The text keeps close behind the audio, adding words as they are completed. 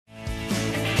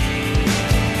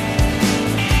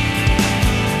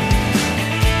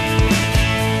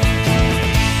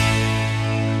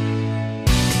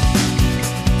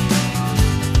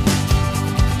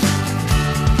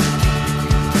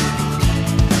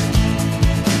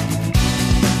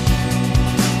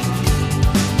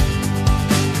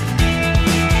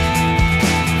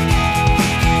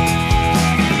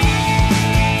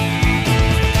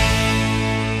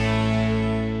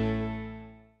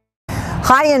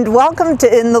Hi, and welcome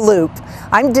to In the Loop.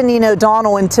 I'm Daneen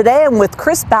O'Donnell, and today I'm with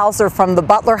Kris from the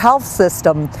Butler Health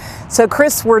System. So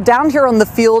Kris, we're down here on the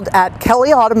field at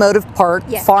Kelly Automotive Park,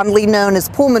 fondly known as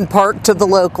Pullman Park to the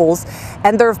locals,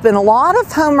 and there have been a lot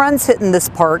of home runs hitting this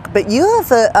park, but you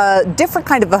have a different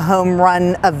kind of a home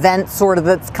run event sort of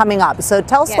that's coming up. So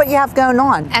tell us what you have going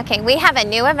on. Okay, we have a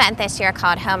new event this year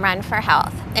called Home Run for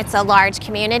Health. It's a large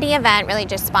community event, really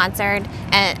just sponsored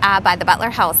by the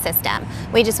Butler Health System.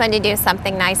 We just wanted to do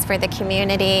something nice for the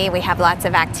community. We have lots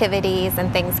of activities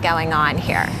and things going on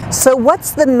here. So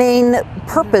what's the main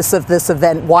purpose of this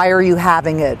event? Why are you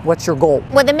having it? What's your goal?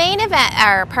 Well, the main event,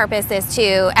 our purpose is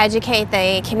to educate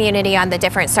the community on the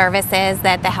different services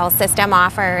that the health system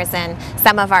offers and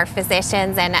some of our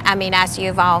physicians. And I mean, as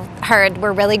you've all heard,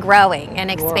 we're really growing and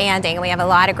expanding. We have a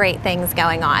lot of great things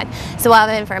going on. So we'll have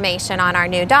information on our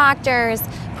new doctors,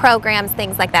 programs,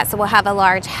 things like that. So we'll have a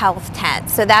large health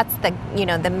tent. So that's the,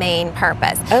 the main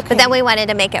purpose. Okay. But then we wanted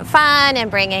to make it fun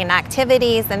and bring in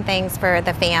activities and things for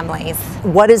the families.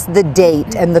 What is the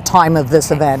date and the time of this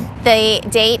event? The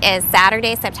date is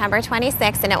Saturday, September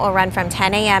 26th, and it will run from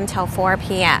 10 a.m. till 4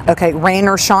 p.m. Okay, rain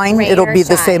or shine, it'll be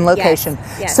the same location.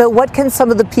 Yes. So what can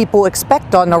some of the people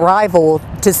expect on arrival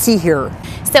to see here?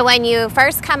 So when you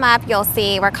first come up, you'll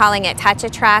see, we're calling it Touch a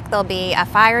Truck. There'll be a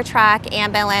fire truck,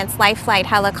 ambulance, life flight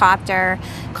helicopter,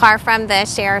 car from the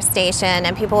sheriff's station,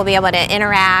 and people will be able to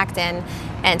interact and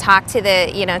talk to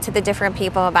the, to the different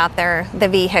people about the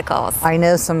vehicles. I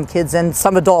know some kids and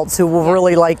some adults who will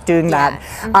really like doing that.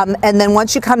 And then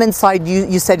once you come inside,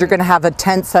 you said you're going to have a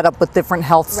tent set up with different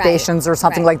health stations or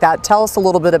something like that. Tell us a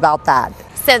little bit about that.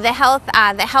 So the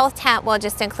health tent will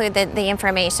just include the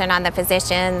information on the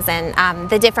physicians and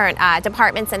the different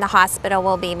departments in the hospital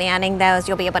will be manning those.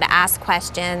 You'll be able to ask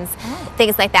questions,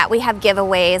 things like that. We have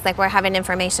giveaways, like we're having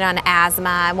information on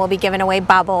asthma, and we'll be giving away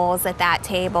bubbles at that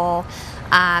table.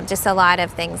 Just a lot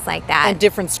of things like that. And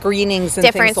different screenings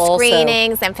and things also. Different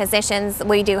screenings and physicians.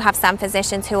 We do have some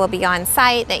physicians who will be on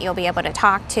site that you'll be able to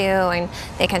talk to, and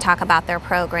they can talk about their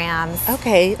programs.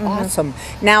 Okay, awesome.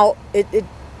 Now,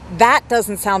 that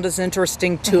doesn't sound as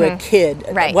interesting to a kid.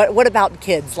 Right. What about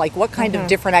kids? Like, what kind of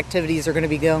different activities are going to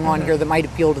be going on here that might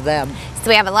appeal to them? So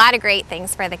we have a lot of great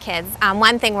things for the kids.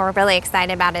 One thing we're really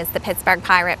excited about is the Pittsburgh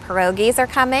Pirate Pierogies are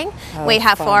coming. We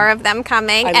have 4 of them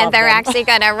coming, and they're actually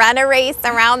going to run a race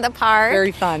around the park.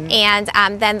 Very fun. And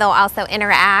then they'll also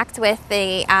interact with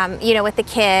the, with the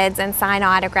kids and sign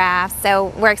autographs. So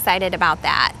we're excited about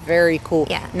that. Very cool.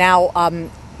 Yeah. Now,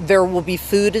 there will be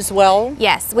food as well?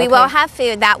 Yes, we will have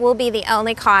food. That will be the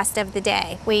only cost of the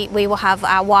day. We will have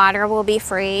water will be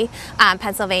free.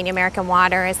 Pennsylvania American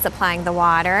Water is supplying the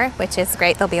water, which is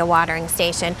great. There'll be a watering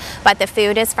station. But the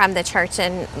food is from the church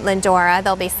in Lindora.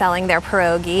 They'll be selling their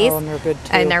pierogies. Oh, and they're good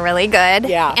too. And they're really good.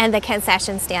 Yeah. And the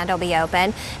concession stand will be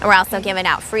open. And we're also giving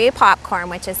out free popcorn,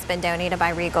 which has been donated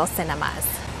by Regal Cinemas.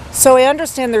 So I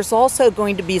understand there's also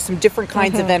going to be some different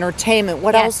kinds of entertainment.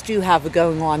 What else do you have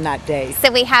going on that day?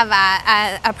 So we have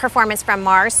a performance from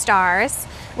Mars Stars.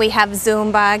 We have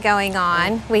Zumba going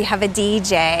on. We have a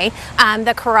DJ,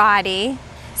 the karate.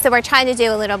 So we're trying to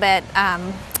do a little bit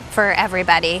for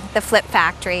everybody. The Flip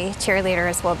Factory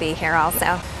cheerleaders will be here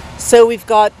also. So we've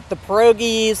got the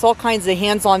pierogies, all kinds of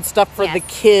hands-on stuff for the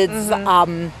kids.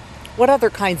 What other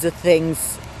kinds of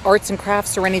things? Arts and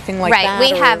crafts or anything like that?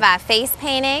 Right, we have face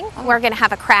painting. We're going to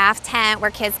have a craft tent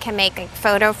where kids can make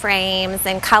photo frames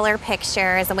and color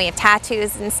pictures, and we have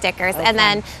tattoos and stickers. And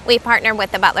then we partner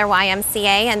with the Butler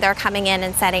YMCA, and they're coming in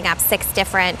and setting up 6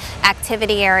 different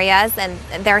activity areas, and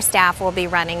their staff will be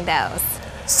running those.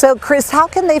 So Kris, how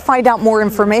can they find out more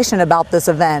information about this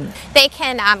event? They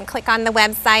can click on the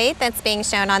website that's being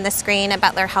shown on the screen at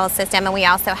Butler Health System, and we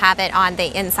also have it on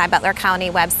the Inside Butler County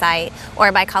website,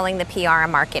 or by calling the PR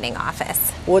and marketing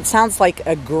office. Well, it sounds like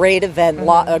a great event,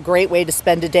 a great way to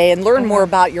spend a day and learn more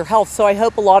about your health. So I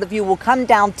hope a lot of you will come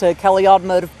down to Kelly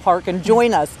Automotive Park and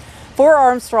join us. For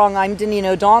Armstrong, I'm Daneen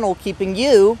O'Donnell, keeping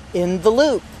you in the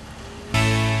loop.